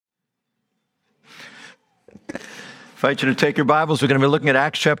invite you to take your Bibles. We're going to be looking at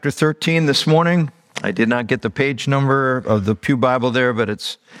Acts chapter 13 this morning. I did not get the page number of the Pew Bible there, but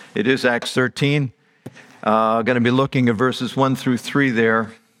it is Acts 13. Going to be looking at verses 1 through 3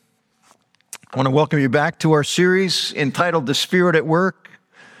 there. I want to welcome you back to our series entitled The Spirit at Work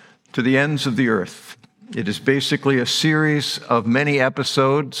to the Ends of the Earth. It is basically a series of many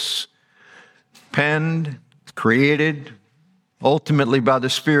episodes penned, created, ultimately by the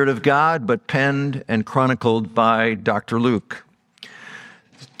Spirit of God, but penned and chronicled by Dr. Luke.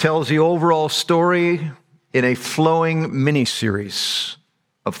 It tells the overall story in a flowing miniseries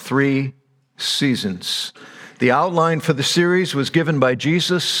of 3 seasons. The outline for the series was given by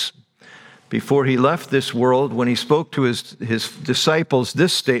Jesus before he left this world when he spoke to his disciples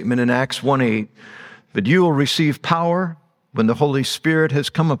this statement in Acts 1:8, "But you will receive power when the Holy Spirit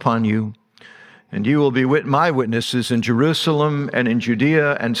has come upon you, and you will be my witnesses in Jerusalem and in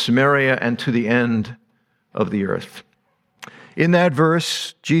Judea and Samaria and to the end of the earth." In that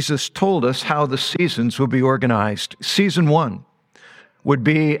verse, Jesus told us how the seasons will be organized. Season 1 would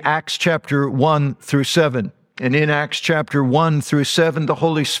be Acts chapter 1 through 7. And in Acts chapter 1 through 7, the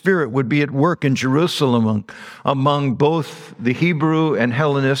Holy Spirit would be at work in Jerusalem among both the Hebrew and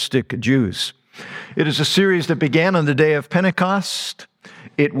Hellenistic Jews. It is a series that began on the day of Pentecost.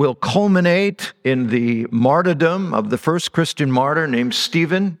 It will culminate in the martyrdom of the first Christian martyr named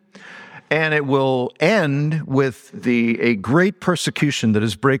Stephen, and it will end with a great persecution that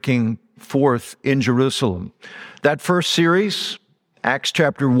is breaking forth in Jerusalem. That first series, Acts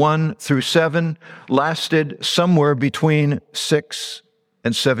chapter 1 through 7, lasted somewhere between 6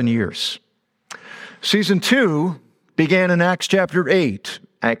 and 7 years. Season 2 began in Acts chapter 8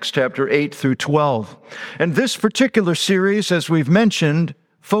 through 12. And this particular series, as we've mentioned,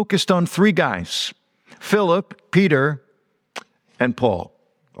 focused on 3 guys: Philip, Peter, and Paul,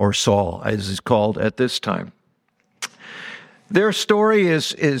 or Saul, as he's called at this time. Their story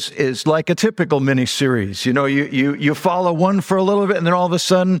is like a typical mini-series. You know, you follow one for a little bit, and then all of a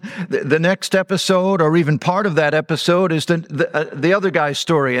sudden, the next episode, or even part of that episode, is the other guy's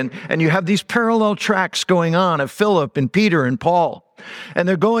story. And you have these parallel tracks going on of Philip and Peter and Paul. And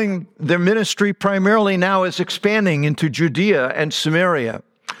their ministry primarily now is expanding into Judea and Samaria.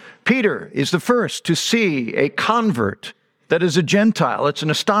 Peter is the first to see a convert that is a Gentile. It's an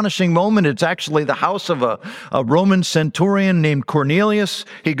astonishing moment. It's actually the house of a Roman Centurion named Cornelius.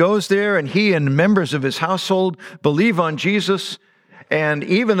 He goes there, and he and members of his household believe on Jesus. And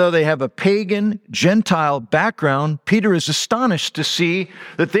even though they have a pagan, Gentile background, Peter is astonished to see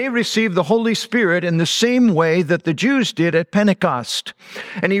that they received the Holy Spirit in the same way that the Jews did at Pentecost.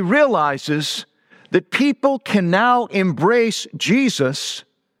 And he realizes that people can now embrace Jesus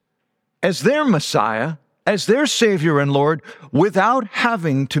as their Messiah, as their Savior and Lord, without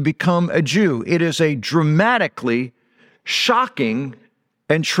having to become a Jew. It is a dramatically shocking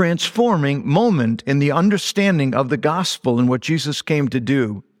and transforming moment in the understanding of the gospel and what Jesus came to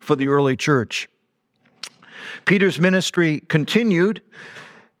do for the early church. Peter's ministry continued,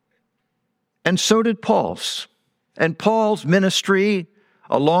 and so did Paul's. And Paul's ministry,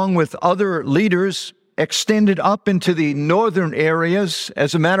 along with other leaders, extended up into the northern areas.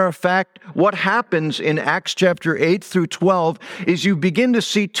 As a matter of fact, what happens in Acts chapter 8 through 12 is you begin to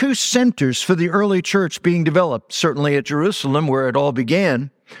see 2 centers for the early church being developed, certainly at Jerusalem, where it all began.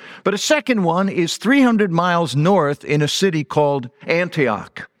 But a second one is 300 miles north in a city called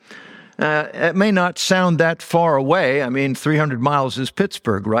Antioch. It may not sound that far away. I mean, 300 miles is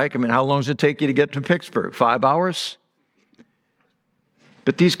Pittsburgh, right? I mean, how long does it take you to get to Pittsburgh? 5 hours?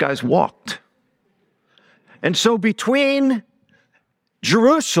 But these guys walked. And so between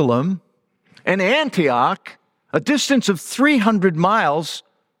Jerusalem and Antioch, a distance of 300 miles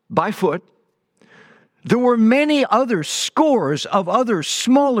by foot, there were many other scores of other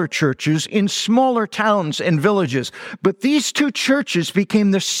smaller churches in smaller towns and villages. But these 2 churches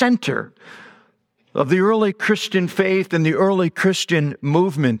became the center of the early Christian faith and the early Christian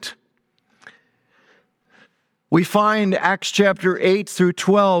movement. We find Acts chapter 8 through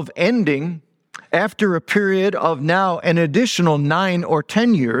 12 ending after a period of now an additional 9 or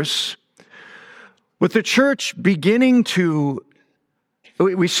 10 years, with the church we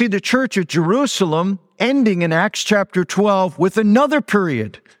see the church at Jerusalem ending in Acts chapter 12 with another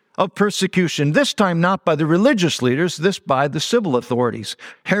period of persecution, this time not by the religious leaders, this by the civil authorities.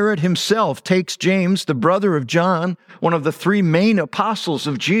 Herod himself takes James, the brother of John, one of the 3 main apostles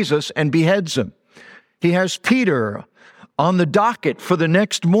of Jesus, and beheads him. He has Peter on the docket for the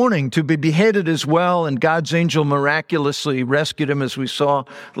next morning to be beheaded as well, and God's angel miraculously rescued him, as we saw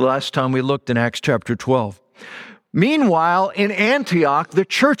the last time we looked in Acts chapter 12. Meanwhile, in Antioch, the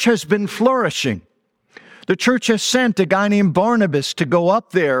church has been flourishing. The church has sent a guy named Barnabas to go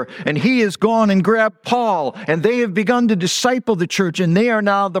up there, and he has gone and grabbed Paul, and they have begun to disciple the church, and they are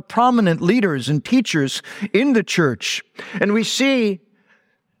now the prominent leaders and teachers in the church. And we see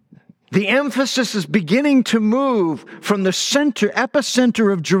the emphasis is beginning to move from the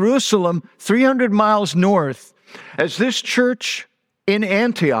epicenter of Jerusalem, 300 miles north, as this church in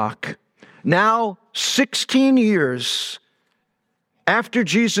Antioch, now 16 years after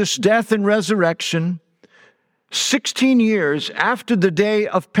Jesus' death and resurrection, 16 years after the day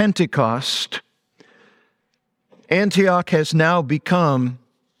of Pentecost, Antioch has now become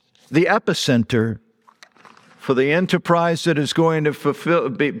the epicenter for the enterprise that is going to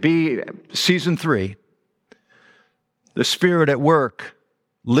be season 3. The Spirit at work,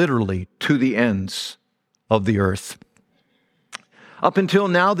 literally to the ends of the earth. Up until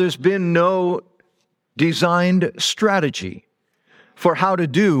now, there's been no designed strategy for how to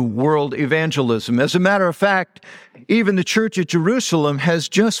do world evangelism. As a matter of fact, even the church at Jerusalem has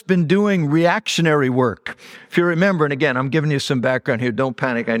just been doing reactionary work. If you remember, and again, I'm giving you some background here, don't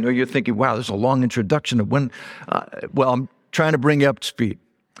panic. I know you're thinking, wow, there's a long introduction of when, well, I'm trying to bring you up to speed.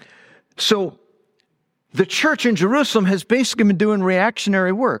 So the church in Jerusalem has basically been doing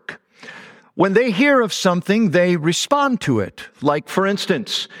reactionary work. When they hear of something, they respond to it. Like, for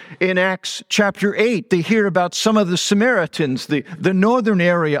instance, in Acts chapter 8, they hear about some of the Samaritans, the northern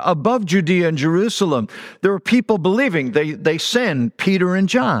area above Judea and Jerusalem. There are people believing. They send Peter and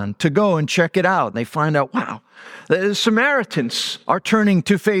John to go and check it out. And they find out, wow, the Samaritans are turning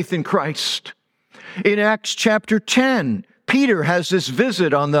to faith in Christ. In Acts chapter 10, Peter has this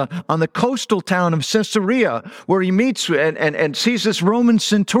visit on the coastal town of Caesarea where he meets and sees this Roman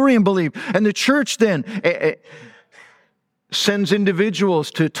Centurion believe. And the church then sends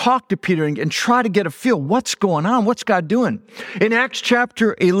individuals to talk to Peter and try to get a feel. What's going on? What's God doing? In Acts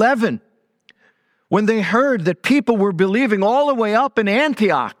chapter 11, when they heard that people were believing all the way up in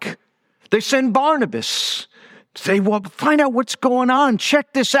Antioch, they send Barnabas. Say, well, find out what's going on.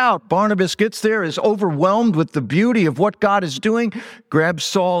 Check this out. Barnabas gets there, is overwhelmed with the beauty of what God is doing, grabs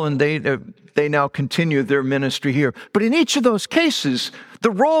Saul, and they now continue their ministry here. But in each of those cases, the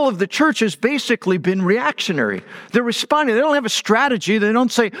role of the church has basically been reactionary. They're responding. They don't have a strategy. They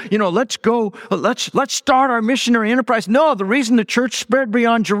don't say, let's start our missionary enterprise. No, the reason the church spread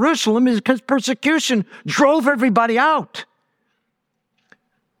beyond Jerusalem is because persecution drove everybody out.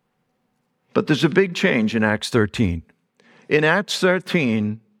 But there's a big change in Acts 13. In Acts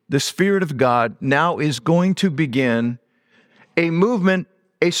 13, the Spirit of God now is going to begin a movement,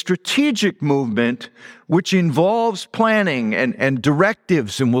 a strategic movement, which involves planning and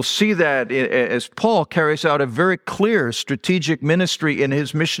directives. And we'll see that as Paul carries out a very clear strategic ministry in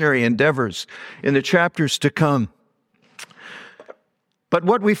his missionary endeavors in the chapters to come. But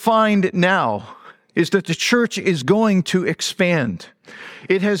what we find now is that the church is going to expand.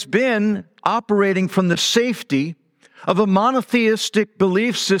 It has been operating from the safety of a monotheistic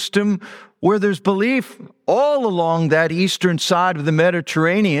belief system where there's belief all along that eastern side of the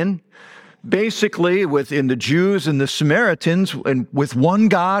Mediterranean, basically within the Jews and the Samaritans, and with one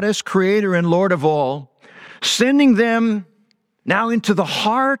God as creator and Lord of all, sending them now into the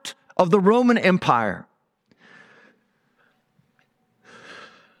heart of the Roman Empire.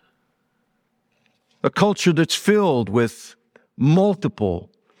 A culture that's filled with multiple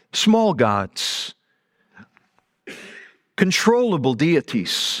small gods, controllable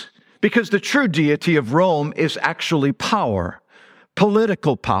deities, because the true deity of Rome is actually power,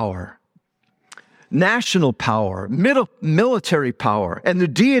 political power, national power, military power, and the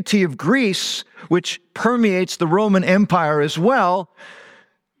deity of Greece, which permeates the Roman Empire as well,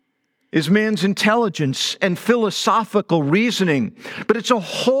 is man's intelligence and philosophical reasoning. But it's a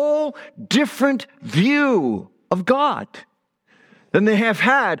whole different view of God than they have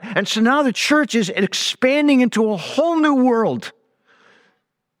had. And so now the church is expanding into a whole new world.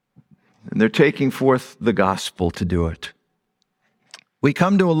 And they're taking forth the gospel to do it. We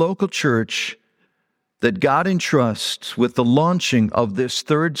come to a local church that God entrusts with the launching of this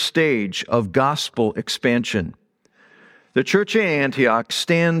third stage of gospel expansion. The church in Antioch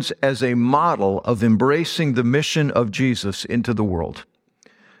stands as a model of embracing the mission of Jesus into the world.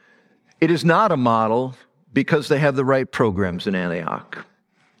 It is not a model because they have the right programs in Antioch.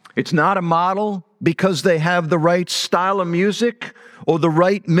 It's not a model because they have the right style of music or the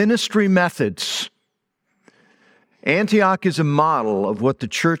right ministry methods. Antioch is a model of what the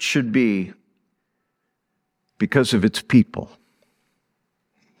church should be because of its people,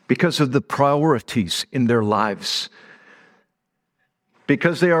 because of the priorities in their lives,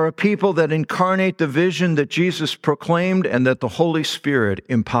 because they are a people that incarnate the vision that Jesus proclaimed and that the Holy Spirit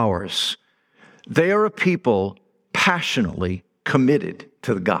empowers. They are a people passionately committed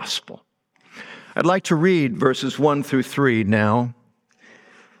to the gospel. I'd like to read verses 1 through 3 now.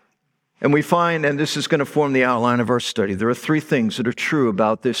 And we find, and this is going to form the outline of our study, there are three things that are true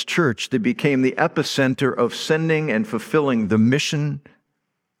about this church that became the epicenter of sending and fulfilling the mission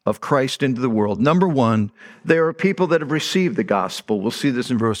of Christ into the world. Number one, there are people that have received the gospel. We'll see this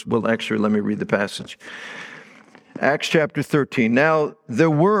in let me read the passage. Acts chapter 13. Now, there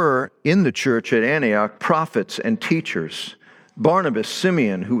were in the church at Antioch prophets and teachers: Barnabas,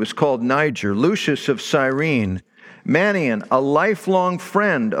 Simeon, who was called Niger, Lucius of Cyrene, Manaen, a lifelong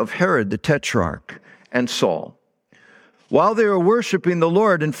friend of Herod the Tetrarch, and Saul. While they were worshiping the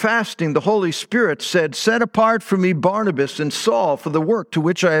Lord and fasting, the Holy Spirit said, "Set apart for me Barnabas and Saul for the work to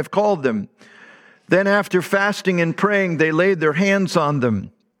which I have called them." Then after fasting and praying, they laid their hands on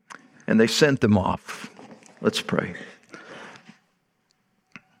them, and they sent them off. Let's pray.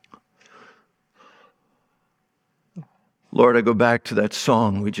 Lord, I go back to that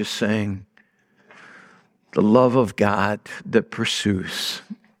song we just sang. The love of God that pursues.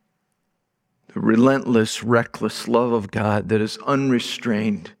 The relentless, reckless love of God that is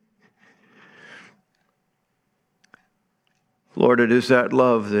unrestrained. Lord, it is that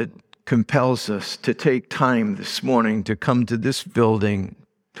love that compels us to take time this morning to come to this building,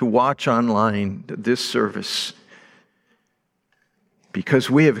 to watch online this service, because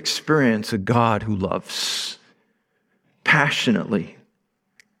we have experienced a God who loves passionately,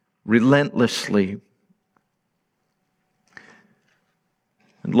 relentlessly.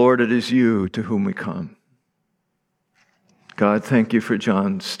 And Lord, it is you to whom we come. God, thank you for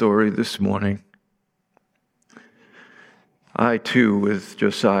John's story this morning. I too, with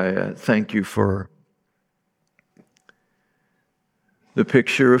Josiah, thank you for the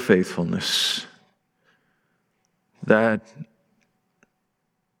picture of faithfulness, that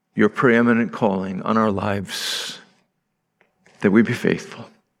your preeminent calling on our lives, that we be faithful.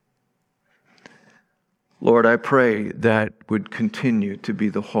 Lord, I pray that would continue to be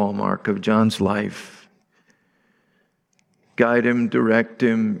the hallmark of John's life. Guide him, direct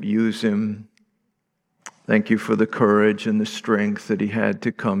him, use him. Thank you for the courage and the strength that he had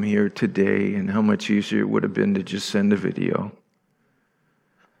to come here today, and how much easier it would have been to just send a video.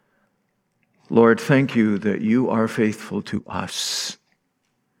 Lord, thank you that you are faithful to us.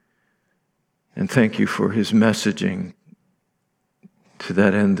 And thank you for his messaging to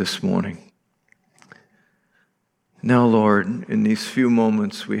that end this morning. Now, Lord, in these few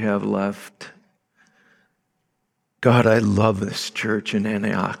moments we have left, God, I love this church in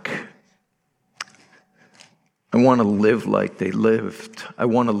Antioch. I want to live like they lived. I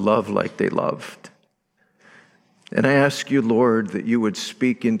want to love like they loved. And I ask you, Lord, that you would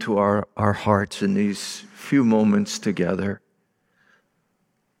speak into our hearts in these few moments together.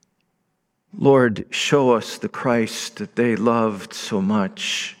 Lord, show us the Christ that they loved so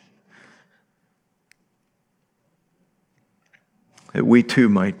much, that we too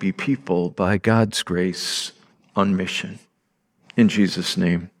might be people by God's grace on mission. In Jesus'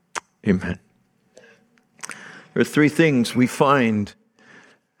 name, amen. There are three things we find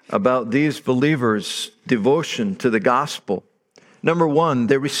about these believers' devotion to the gospel. Number one,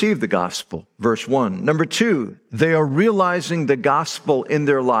 they receive the gospel, verse 1. Number two, they are realizing the gospel in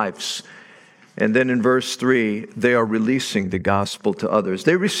their lives. And then in verse 3, they are releasing the gospel to others.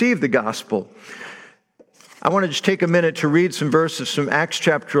 They receive the gospel. I want to just take a minute to read some verses from Acts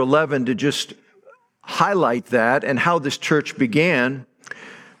chapter 11 to just highlight that and how this church began.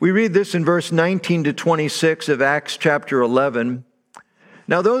 We read this in verse 19 to 26 of Acts chapter 11.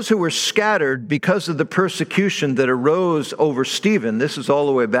 Now those who were scattered because of the persecution that arose over Stephen, this is all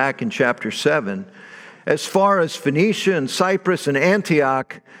the way back in chapter 7, as far as Phoenicia and Cyprus and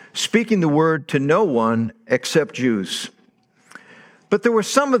Antioch, speaking the word to no one except Jews. But there were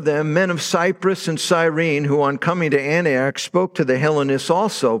some of them, men of Cyprus and Cyrene, who on coming to Antioch spoke to the Hellenists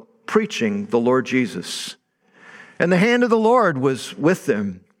also, preaching the Lord Jesus. And the hand of the Lord was with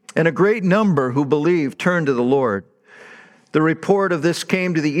them, and a great number who believed turned to the Lord. The report of this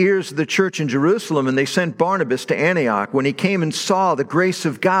came to the ears of the church in Jerusalem, and they sent Barnabas to Antioch. When he came and saw the grace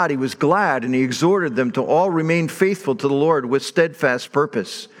of God, he was glad, and he exhorted them to all remain faithful to the Lord with steadfast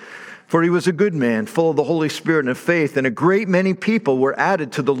purpose. For he was a good man, full of the Holy Spirit and of faith, and a great many people were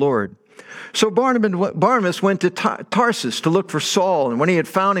added to the Lord. So Barnabas went to Tarsus to look for Saul, and when he had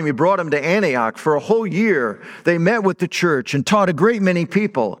found him, he brought him to Antioch. For a whole year they met with the church and taught a great many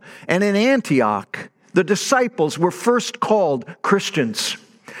people. And in Antioch, the disciples were first called Christians.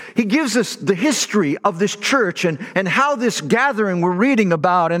 He gives us the history of this church and how this gathering we're reading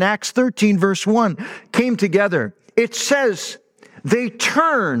about in Acts 13, verse 1, came together. It says they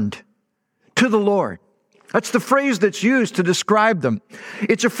turned to the Lord. That's the phrase that's used to describe them.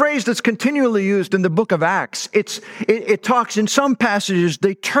 It's a phrase that's continually used in the book of Acts. It talks in some passages,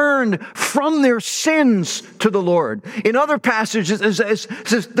 they turned from their sins to the Lord. In other passages, it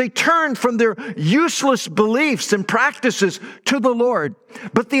says they turned from their useless beliefs and practices to the Lord.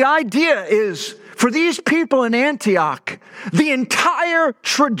 But the idea is, for these people in Antioch, the entire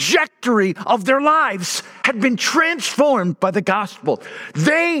trajectory of their lives had been transformed by the gospel.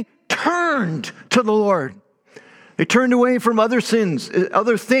 They turned to the Lord. They turned away from other sins,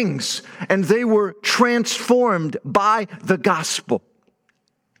 other things, and they were transformed by the gospel.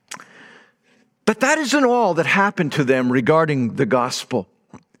 But that isn't all that happened to them regarding the gospel.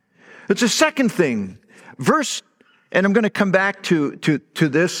 It's a second thing. And I'm going to come back to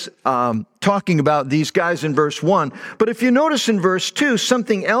this, talking about these guys in verse 1. But if you notice in verse 2,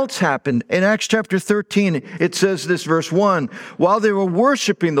 something else happened. In Acts chapter 13, it says this, verse 1, while they were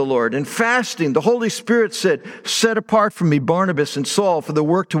worshiping the Lord and fasting, the Holy Spirit said, set apart from me Barnabas and Saul for the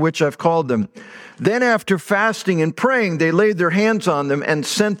work to which I've called them. Then after fasting and praying, they laid their hands on them and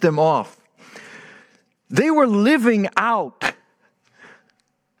sent them off. They were living out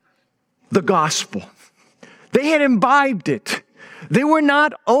the gospel. They had imbibed it. They were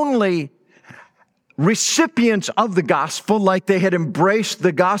not only recipients of the gospel, like they had embraced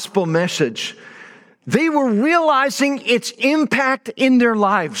the gospel message, they were realizing its impact in their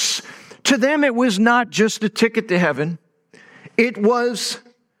lives. To them, it was not just a ticket to heaven. It was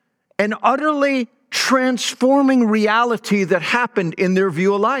an utterly transforming reality that happened in their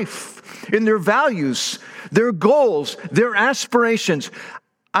view of life, in their values, their goals, their aspirations.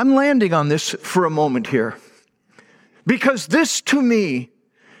 I'm landing on this for a moment here, because this, to me,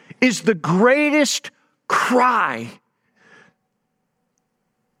 is the greatest cry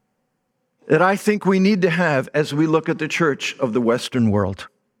that I think we need to have as we look at the church of the Western world.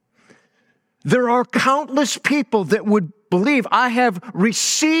 There are countless people that would believe, I have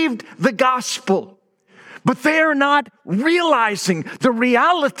received the gospel, but they are not realizing the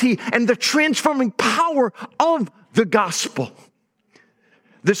reality and the transforming power of the gospel.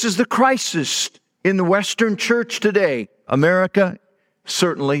 This is the crisis in the Western church today. America,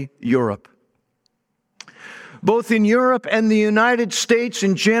 certainly Europe. Both in Europe and the United States,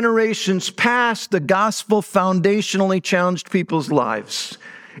 in generations past, the gospel foundationally challenged people's lives.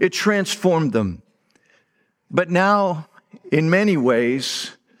 It transformed them. But now, in many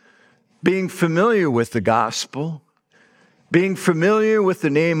ways, being familiar with the gospel, being familiar with the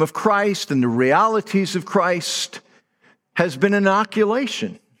name of Christ and the realities of Christ has been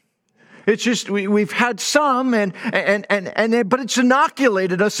inoculation. It's just, we've had some, but it's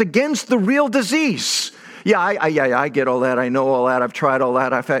inoculated us against the real disease. Yeah, I get all that. I know all that. I've tried all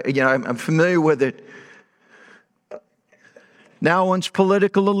that. I'm familiar with it. Now one's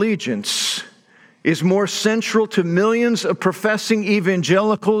political allegiance is more central to millions of professing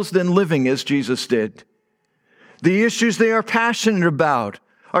evangelicals than living as Jesus did. The issues they are passionate about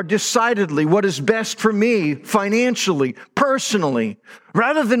are decidedly what is best for me financially, personally,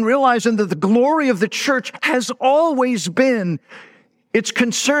 rather than realizing that the glory of the church has always been its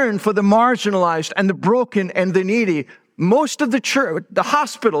concern for the marginalized and the broken and the needy. Most of the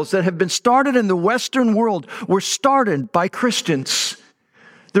hospitals that have been started in the Western world were started by Christians.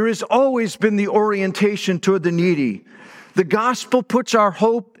 There has always been the orientation toward the needy. The gospel puts our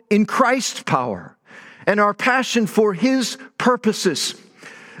hope in Christ's power and our passion for His purposes.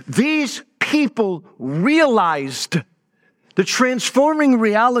 These people realized the transforming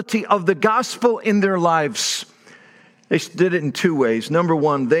reality of the gospel in their lives. They did it in two ways. Number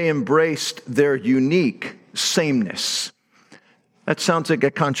one, they embraced their unique sameness. That sounds like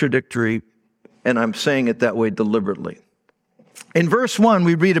a contradictory, and I'm saying it that way deliberately. In verse 1,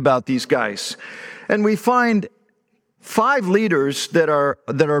 we read about these guys, and we find 5 leaders that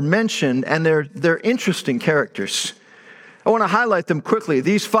are mentioned, and they're interesting characters. I want to highlight them quickly.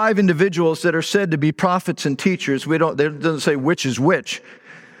 These 5 individuals that are said to be prophets and teachers, it doesn't say which is which.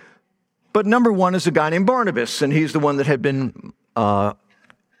 But number 1 is a guy named Barnabas, and he's the one that had been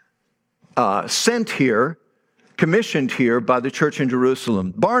sent here, commissioned here by the church in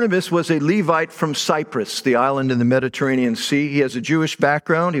Jerusalem. Barnabas was a Levite from Cyprus, the island in the Mediterranean Sea. He has a Jewish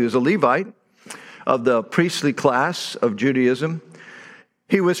background. He was a Levite of the priestly class of Judaism.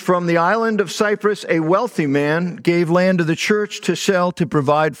 He was from the island of Cyprus, a wealthy man, gave land to the church to sell to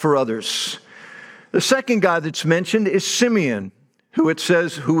provide for others. The second guy that's mentioned is Simeon, who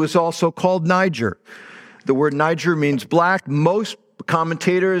was also called Niger. The word Niger means black. Most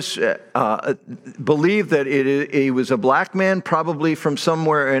commentators believe that he was a black man, probably from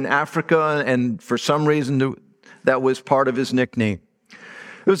somewhere in Africa, and for some reason that was part of his nickname.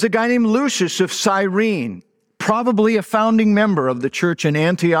 There was a guy named Lucius of Cyrene, probably a founding member of the church in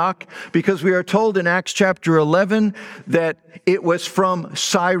Antioch, because we are told in Acts chapter 11 that it was from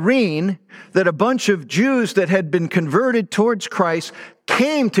Cyrene that a bunch of Jews that had been converted towards Christ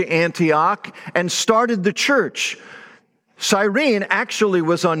came to Antioch and started the church. Cyrene actually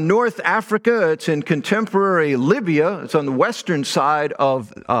was on North Africa. It's in contemporary Libya. It's on the western side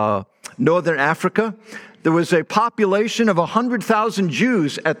of northern Africa. There was a population of 100,000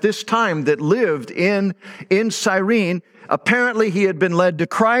 Jews at this time that lived in Cyrene. Apparently, he had been led to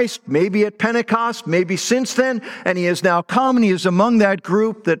Christ, maybe at Pentecost, maybe since then, and he has now come, and he is among that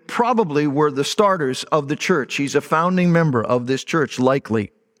group that probably were the starters of the church. He's a founding member of this church,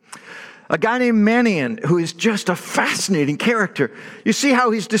 likely. A guy named Manaen, who is just a fascinating character. You see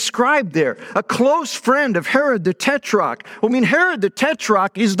how he's described there. A close friend of Herod the Tetrarch. Herod the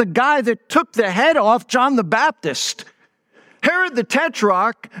Tetrarch is the guy that took the head off John the Baptist. Herod the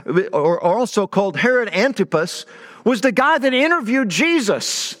Tetrarch, or also called Herod Antipas, was the guy that interviewed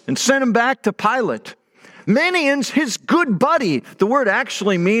Jesus and sent him back to Pilate. Manaen's his good buddy. The word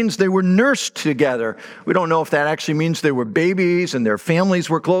actually means they were nursed together. We don't know if that actually means they were babies and their families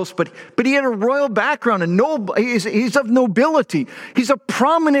were close, but he had a royal background, and he's of nobility. He's a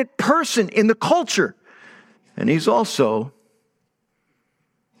prominent person in the culture. And he's also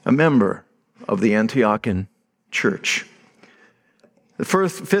a member of the Antiochian church. The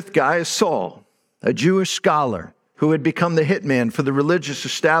fifth guy is Saul, a Jewish scholar who had become the hitman for the religious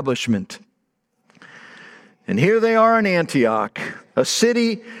establishment. And here they are in Antioch, a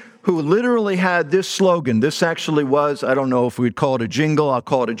city who literally had this slogan. This actually was, I don't know if we'd call it a jingle. I'll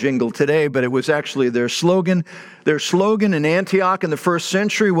call it a jingle today, but it was actually their slogan. Their slogan in Antioch in the first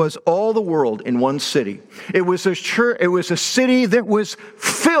century was all the world in one city. It was a church, it was a city that was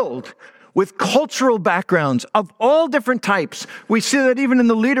filled with cultural backgrounds of all different types. We see that even in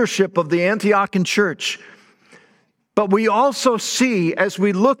the leadership of the Antiochian church. But we also see, as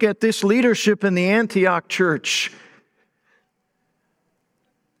we look at this leadership in the Antioch church,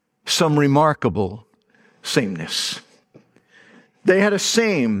 some remarkable sameness. They had a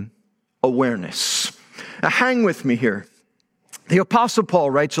same awareness. Now, hang with me here. The Apostle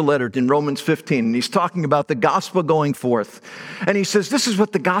Paul writes a letter in Romans 15, and he's talking about the gospel going forth. And he says, this is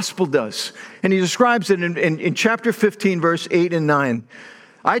what the gospel does. And he describes it in chapter 15, verse 8 and 9.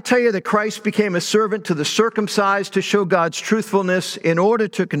 I tell you that Christ became a servant to the circumcised to show God's truthfulness in order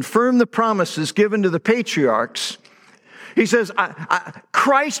to confirm the promises given to the patriarchs. He says,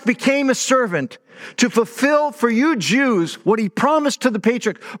 Christ became a servant to fulfill for you Jews what he promised to the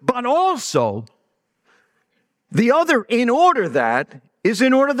patriarchs, but also the other in order that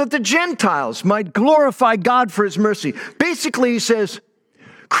the Gentiles might glorify God for his mercy. Basically, he says,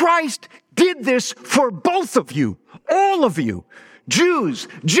 Christ did this for both of you, all of you. Jews,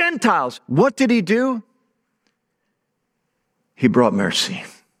 Gentiles. What did he do? He brought mercy.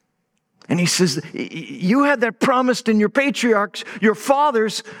 And he says, you had that promised in your patriarchs, your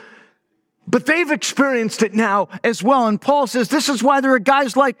fathers, but they've experienced it now as well. And Paul says, this is why there are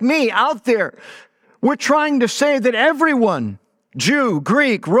guys like me out there. We're trying to say that everyone, Jew,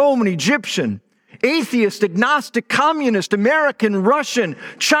 Greek, Roman, Egyptian, atheist, agnostic, communist, American, Russian,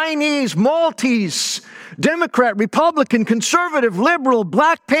 Chinese, Maltese, Democrat, Republican, conservative, liberal,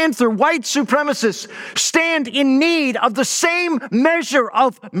 Black Panther, white supremacist, stand in need of the same measure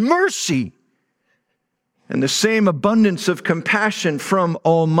of mercy and the same abundance of compassion from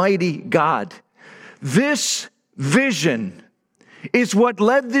Almighty God. This vision is what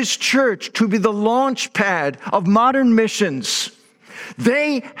led this church to be the launch pad of modern missions.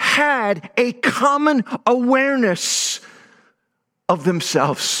 They had a common awareness of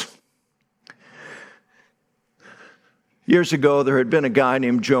themselves. Years ago, there had been a guy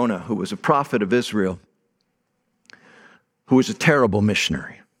named Jonah who was a prophet of Israel, who was a terrible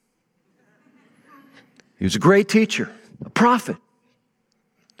missionary. He was a great teacher, a prophet,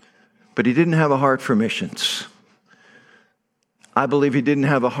 but he didn't have a heart for missions. I believe he didn't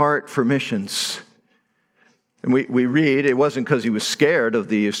have a heart for missions. And we read, it wasn't because he was scared of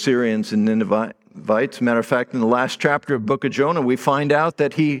the Assyrians and Ninevites. As a matter of fact, in the last chapter of the book of Jonah, we find out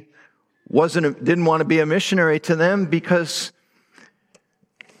that he didn't want to be a missionary to them because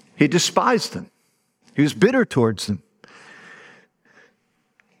he despised them. He was bitter towards them.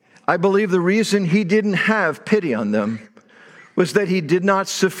 I believe the reason he didn't have pity on them was that he did not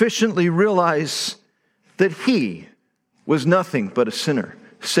sufficiently realize that he was nothing but a sinner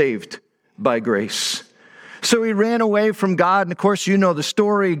saved by grace. So he ran away from God, and of course you know the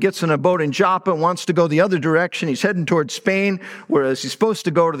story. He gets in a boat in Joppa and wants to go the other direction. He's heading towards Spain, whereas he's supposed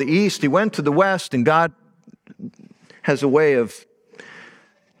to go to the east. He went to the west, and God has a way of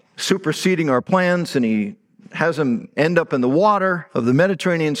superseding our plans, and he has him end up in the water of the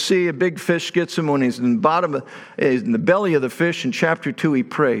Mediterranean Sea. A big fish gets him. When he's in the belly of the fish, in chapter 2, he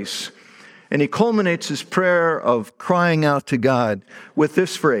prays. And he culminates his prayer of crying out to God with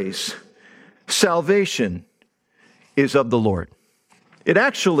this phrase: salvation is of the Lord. It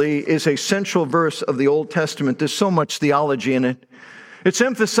actually is a central verse of the Old Testament. There's so much theology in it. It's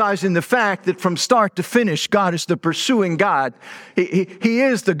emphasizing the fact that from start to finish, God is the pursuing God. He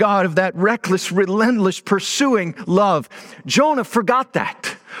is the God of that reckless, relentless, pursuing love. Jonah forgot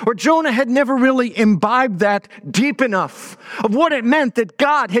that. Or Jonah had never really imbibed that deep enough of what it meant that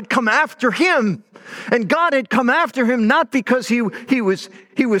God had come after him. And God had come after him not because he was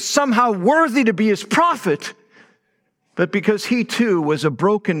somehow worthy to be his prophet, but because he too was a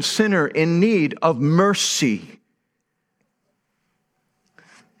broken sinner in need of mercy.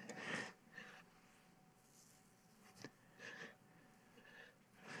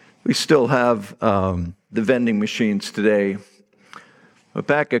 We still have the vending machines today. But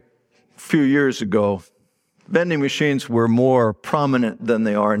back a few years ago, vending machines were more prominent than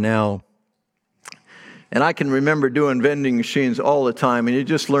they are now. And I can remember doing vending machines all the time, and you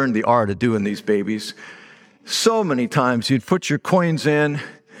just learned the art of doing these babies. So many times you'd put your coins in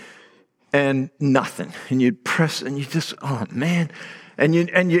and nothing. And you'd press, and you just, oh man. And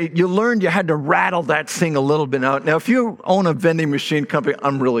you learned you had to rattle that thing a little bit out. Now, if you own a vending machine company,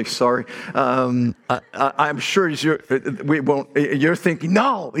 I'm really sorry. I'm sure you're thinking,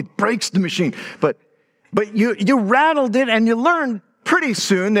 no, it breaks the machine. But you rattled it, and you learned pretty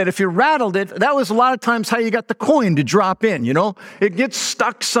soon that if you rattled it, that was a lot of times how you got the coin to drop in, you know? It gets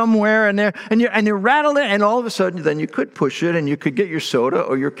stuck somewhere in there, and you rattle it, and all of a sudden, then you could push it, and you could get your soda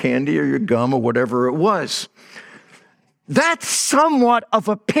or your candy or your gum or whatever it was. That's somewhat of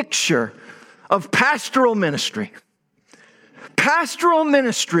a picture of pastoral ministry. Pastoral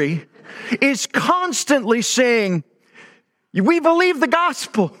ministry is constantly saying, we believe the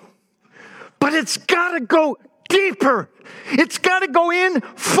gospel, but it's got to go deeper. It's got to go in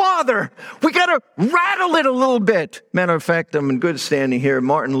farther. We got to rattle it a little bit. Matter of fact, I'm in good standing here.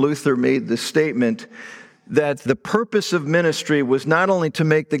 Martin Luther made the statement that the purpose of ministry was not only to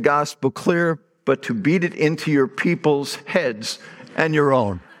make the gospel clear, but to beat it into your people's heads and your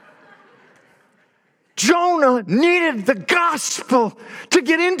own. Jonah needed the gospel to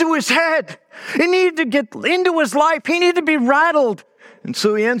get into his head. He needed to get into his life. He needed to be rattled. And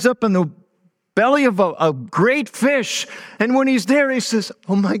so he ends up in the belly of a great fish. And when he's there, he says,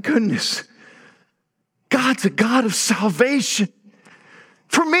 oh my goodness, God's a God of salvation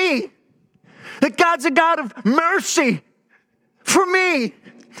for me. That God's a God of mercy for me.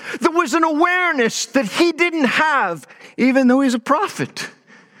 There was an awareness that he didn't have, even though he's a prophet.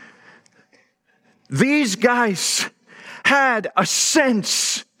 These guys had a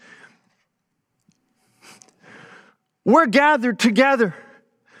sense. We're gathered together,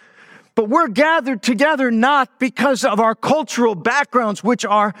 but we're gathered together not because of our cultural backgrounds, which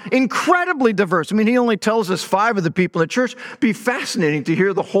are incredibly diverse. I mean, he only tells us 5 of the people in the church. It'd be fascinating to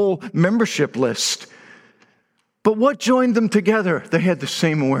hear the whole membership list. But what joined them together? They had the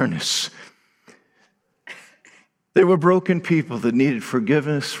same awareness. They were broken people that needed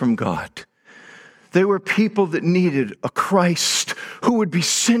forgiveness from God. They were people that needed a Christ who would be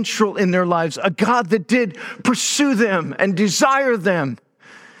central in their lives, a God that did pursue them and desire them.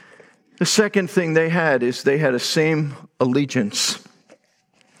 The second thing they had is they had a same allegiance.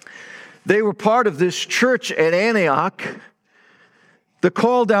 They were part of this church at Antioch, the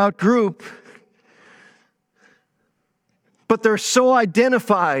called out group. But they're so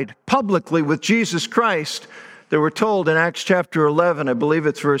identified publicly with Jesus Christ that we're told in Acts chapter 11, I believe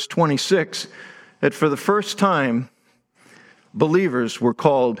it's verse 26, that for the first time, believers were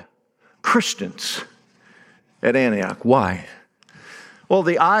called Christians at Antioch. Why? Well,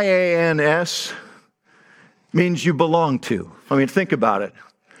 the IANS means you belong to. I mean, think about it.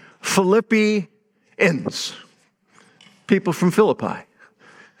 Philippians, people from Philippi.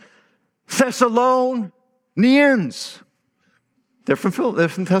 Thessalonians, they're from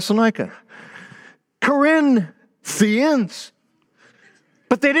Thessalonica. Corinthians.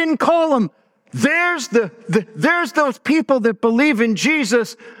 But they didn't call them, there's those people that believe in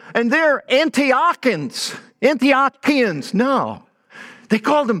Jesus, and they're Antiochians. No. They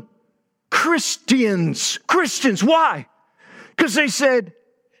called them Christians. Christians. Why? Because they said,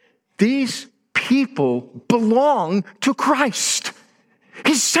 these people belong to Christ.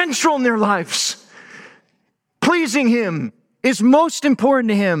 He's central in their lives. Pleasing him is most important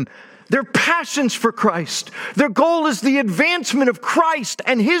to him. Their passions for Christ. Their goal is the advancement of Christ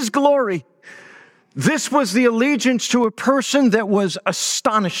and his glory. This was the allegiance to a person that was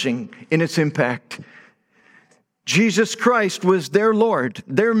astonishing in its impact. Jesus Christ was their Lord,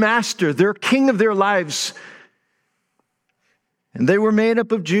 their Master, their King of their lives. And they were made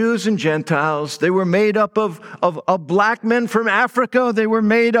up of Jews and Gentiles. They were made up of black men from Africa. They were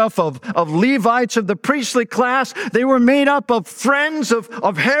made up of Levites of the priestly class. They were made up of friends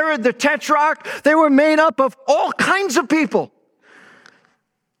of Herod the Tetrarch. They were made up of all kinds of people.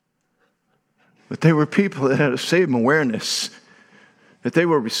 But they were people that had a same awareness that they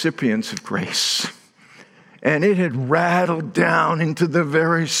were recipients of grace. And it had rattled down into the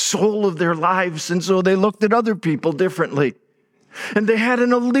very soul of their lives. And so they looked at other people differently. And they had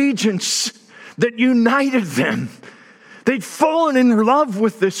an allegiance that united them. They'd fallen in love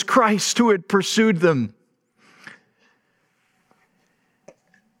with this Christ who had pursued them.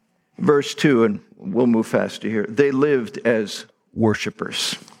 Verse 2, and we'll move faster here. They lived as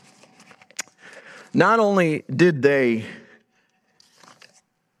worshipers. Not only did they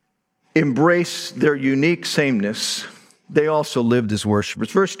embrace their unique sameness, they also lived as worshipers.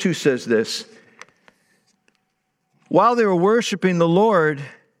 Verse 2 says this: while they were worshiping the Lord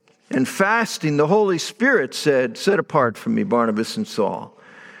and fasting, the Holy Spirit said, "Set apart from me Barnabas and Saul."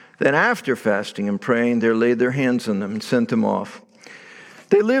 Then after fasting and praying, they laid their hands on them and sent them off.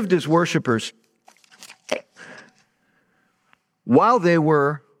 They lived as worshipers. While they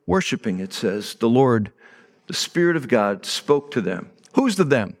were worshiping, it says, the Lord, the Spirit of God, spoke to them. Who's the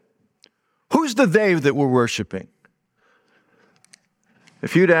them? Who's the they that were worshiping?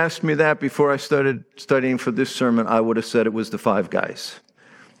 If you'd asked me that before I started studying for this sermon, I would have said it was the five guys.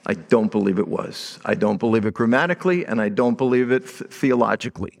 I don't believe it was. I don't believe it grammatically, and I don't believe it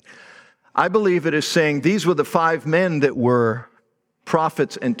theologically. I believe it is saying these were the five men that were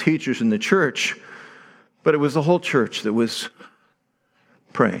prophets and teachers in the church, but it was the whole church that was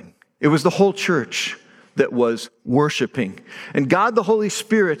praying. It was the whole church that was worshiping. And God, the Holy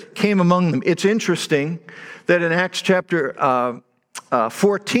Spirit, came among them. It's interesting that in Acts chapter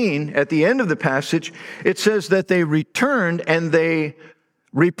 14, at the end of the passage, it says that they returned and they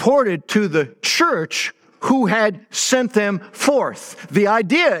reported to the church who had sent them forth. The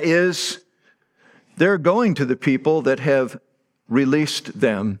idea is they're going to the people that have released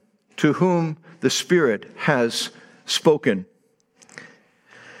them, to whom the Spirit has spoken.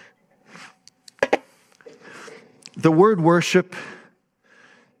 The word worship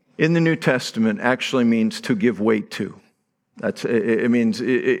in the New Testament actually means to give weight to. It means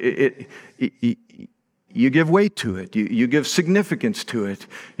you give weight to it. You give significance to it.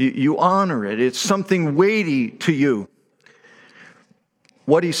 You honor it. It's something weighty to you.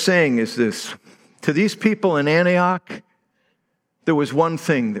 What he's saying is this: to these people in Antioch, there was one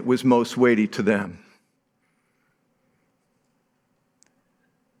thing that was most weighty to them.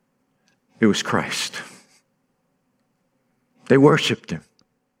 It was Christ. They worshiped him.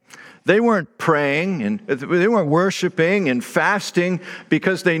 They weren't praying and they weren't worshiping and fasting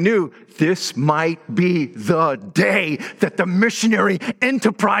because they knew this might be the day that the missionary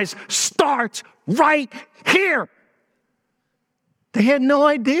enterprise starts right here. They had no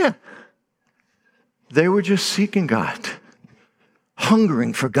idea. They were just seeking God,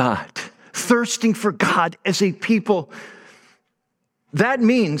 hungering for God, thirsting for God as a people. That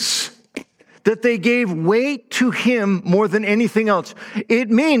means that they gave weight to him more than anything else. It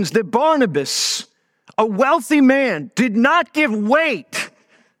means that Barnabas, a wealthy man, did not give weight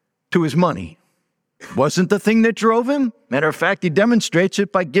to his money. Wasn't the thing that drove him. Matter of fact, he demonstrates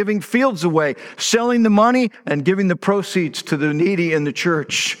it by giving fields away, selling the money, and giving the proceeds to the needy in the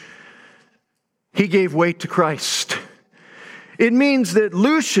church. He gave weight to Christ. It means that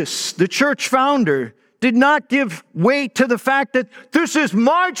Lucius, the church founder, did not give weight to the fact that this is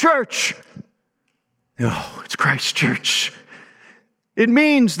my church. No, it's Christ's church. It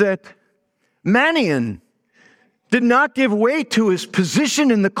means that Manian did not give weight to his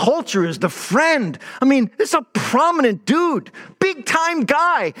position in the culture as the friend. I mean, this is a prominent dude, big time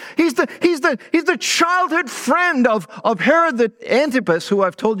guy. He's the childhood friend of Herod the Antipas, who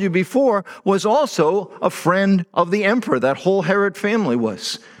I've told you before was also a friend of the emperor. That whole Herod family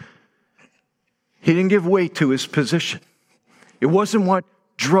was. He didn't give weight to his position. It wasn't what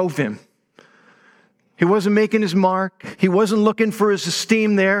drove him. He wasn't making his mark. He wasn't looking for his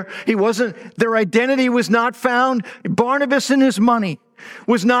esteem there. Their identity was not found. Barnabas and his money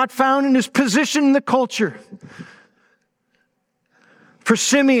was not found in his position in the culture. For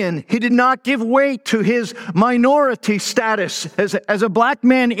Simeon, he did not give weight to his minority status as a black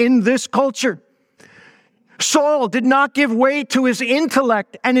man in this culture. Saul did not give weight to his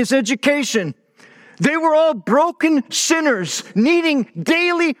intellect and his education. They were all broken sinners needing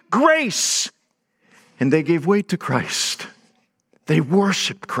daily grace. and they gave way to Christ. They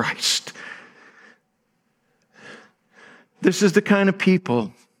worshiped Christ. This is the kind of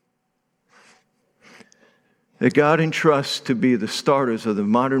people that God entrusts to be the starters of the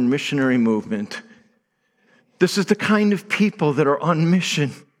modern missionary movement. This is the kind of people that are on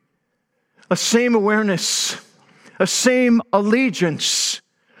mission. A same awareness, a same allegiance,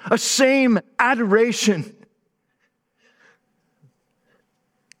 a same adoration.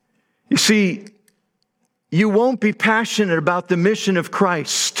 You see, you won't be passionate about the mission of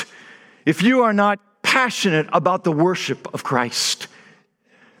Christ if you are not passionate about the worship of Christ.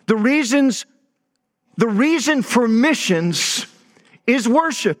 The reason for missions is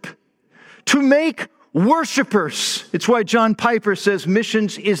worship. To make worshipers. It's why John Piper says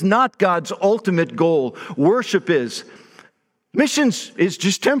missions is not God's ultimate goal. Worship is. Missions is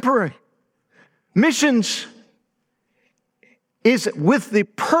just temporary. Missions is with the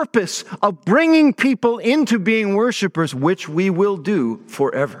purpose of bringing people into being worshipers, which we will do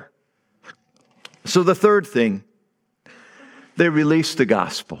forever. So the third thing, they released the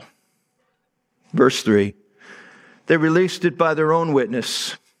gospel. Verse 3, they released it by their own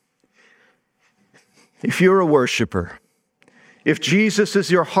witness. If you're a worshiper, if Jesus is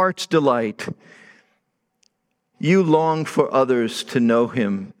your heart's delight, you long for others to know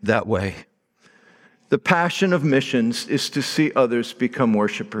him that way. The passion of missions is to see others become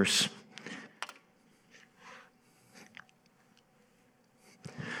worshipers.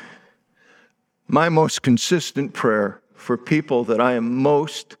 My most consistent prayer for people that I am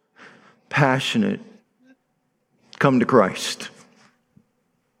most passionate come to Christ.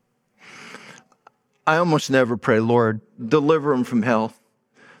 I almost never pray, Lord, deliver them from hell,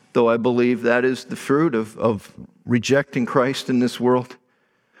 though I believe that is the fruit of rejecting Christ in this world.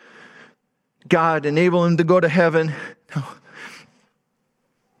 God, enable him to go to heaven. No.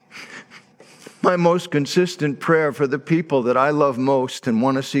 My most consistent prayer for the people that I love most and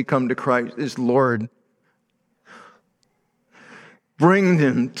want to see come to Christ is, Lord, bring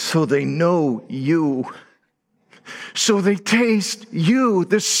them so they know you, so they taste you,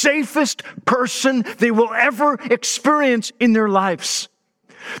 the safest person they will ever experience in their lives.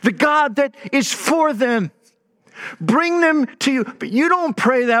 The God that is for them. Bring them to you. But you don't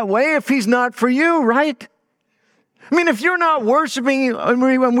pray that way if he's not for you, right? I mean, if you're not worshiping,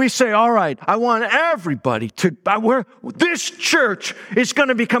 when we say, all right, I want everybody to, this church is going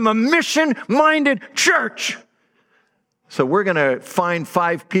to become a mission-minded church. So we're going to find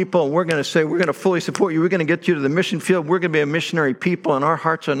 5 people and we're going to say, we're going to fully support you. We're going to get you to the mission field. We're going to be a missionary people and our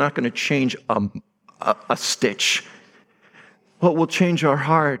hearts are not going to change a stitch. What will change our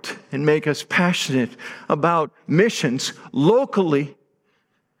heart and make us passionate about missions locally,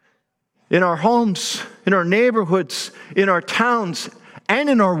 in our homes, in our neighborhoods, in our towns, and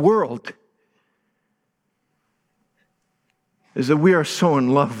in our world, is that we are so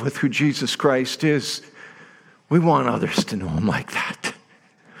in love with who Jesus Christ is. We want others to know him like that.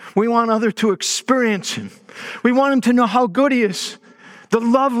 We want others to experience him. We want him to know how good he is. The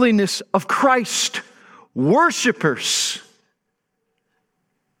loveliness of Christ. Worshipers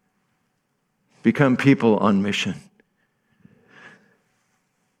become people on mission.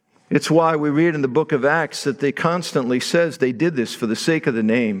 It's why we read in the book of Acts that they constantly says they did this for the sake of the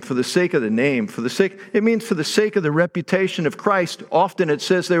name, for the sake of the name, it means for the sake of the reputation of Christ. Often it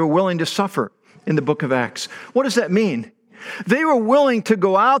says they were willing to suffer in the book of Acts. What does that mean? They were willing to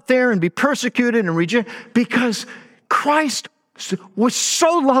go out there and be persecuted and rejected because Christ was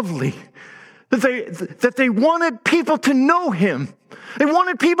so lovely that they wanted people to know him. They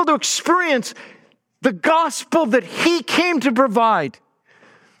wanted people to experience the gospel that he came to provide.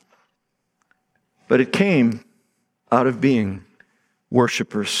 But it came out of being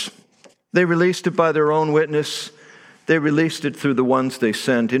worshipers. They released it by their own witness. They released it through the ones they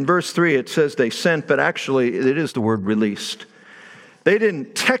sent. In verse 3, it says they sent, but actually it is the word released. They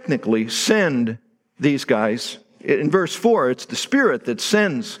didn't technically send these guys. In verse 4, it's the Spirit that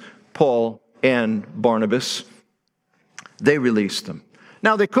sends Paul and Barnabas. They released them.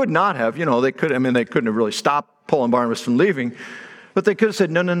 Now, they could not have, they couldn't have really stopped Paul and Barnabas from leaving, but they could have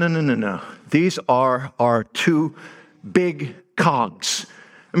said, no. These are our 2 big cogs.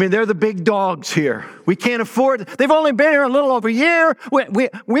 They're the big dogs here. We can't afford, they've only been here a little over a year.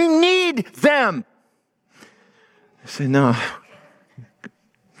 We need them. I say, no.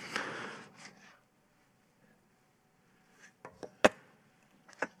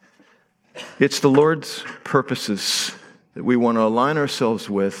 It's the Lord's purposes that we want to align ourselves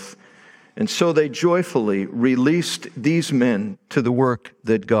with. And so they joyfully released these men to the work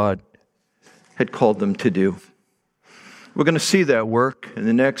that God had called them to do. We're going to see that work in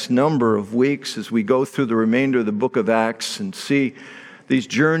the next number of weeks as we go through the remainder of the book of Acts and see these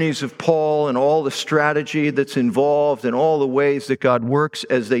journeys of Paul and all the strategy that's involved and all the ways that God works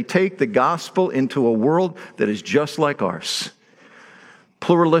as they take the gospel into a world that is just like ours.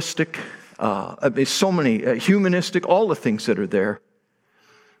 Pluralistic, so many, humanistic, all the things that are there.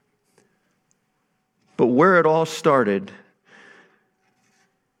 But where it all started,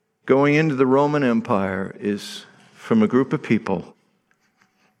 going into the Roman Empire, is from a group of people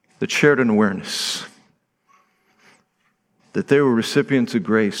that shared an awareness that they were recipients of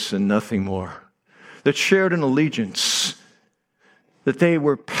grace and nothing more, that shared an allegiance, that they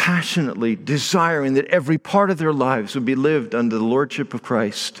were passionately desiring that every part of their lives would be lived under the lordship of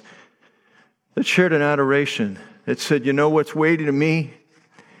Christ, that shared an adoration that said, you know what's weighty to me?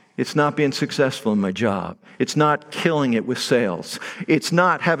 It's not being successful in my job. It's not killing it with sales. It's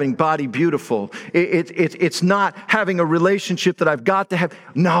not having body beautiful. It's not having a relationship that I've got to have.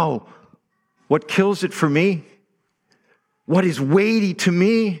 No. What kills it for me, what is weighty to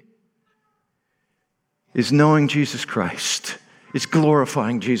me, is knowing Jesus Christ. It's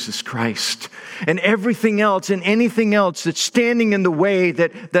glorifying Jesus Christ. And everything else and anything else that's standing in the way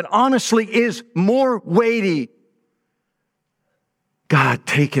that honestly is more weighty, God,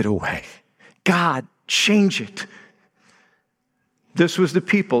 take it away. God, change it. This was the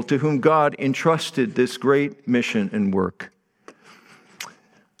people to whom God entrusted this great mission and work.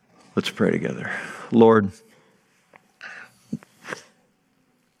 Let's pray together. Lord,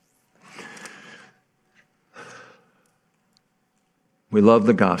 we love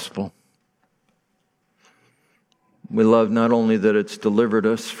the gospel. We love not only that it's delivered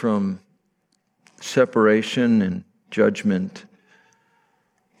us from separation and judgment,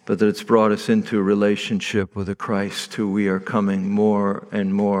 but that it's brought us into a relationship with a Christ who we are coming more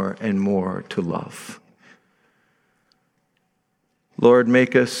and more and more to love. Lord,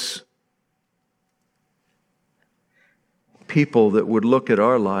 make us people that would look at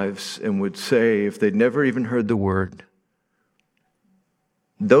our lives and would say, if they'd never even heard the word,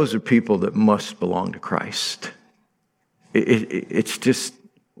 those are people that must belong to Christ. It's just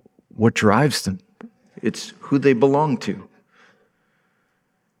what drives them. It's who they belong to.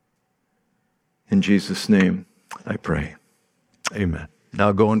 In Jesus' name, I pray. Amen.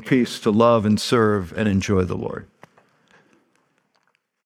 Now go in peace to love and serve and enjoy the Lord.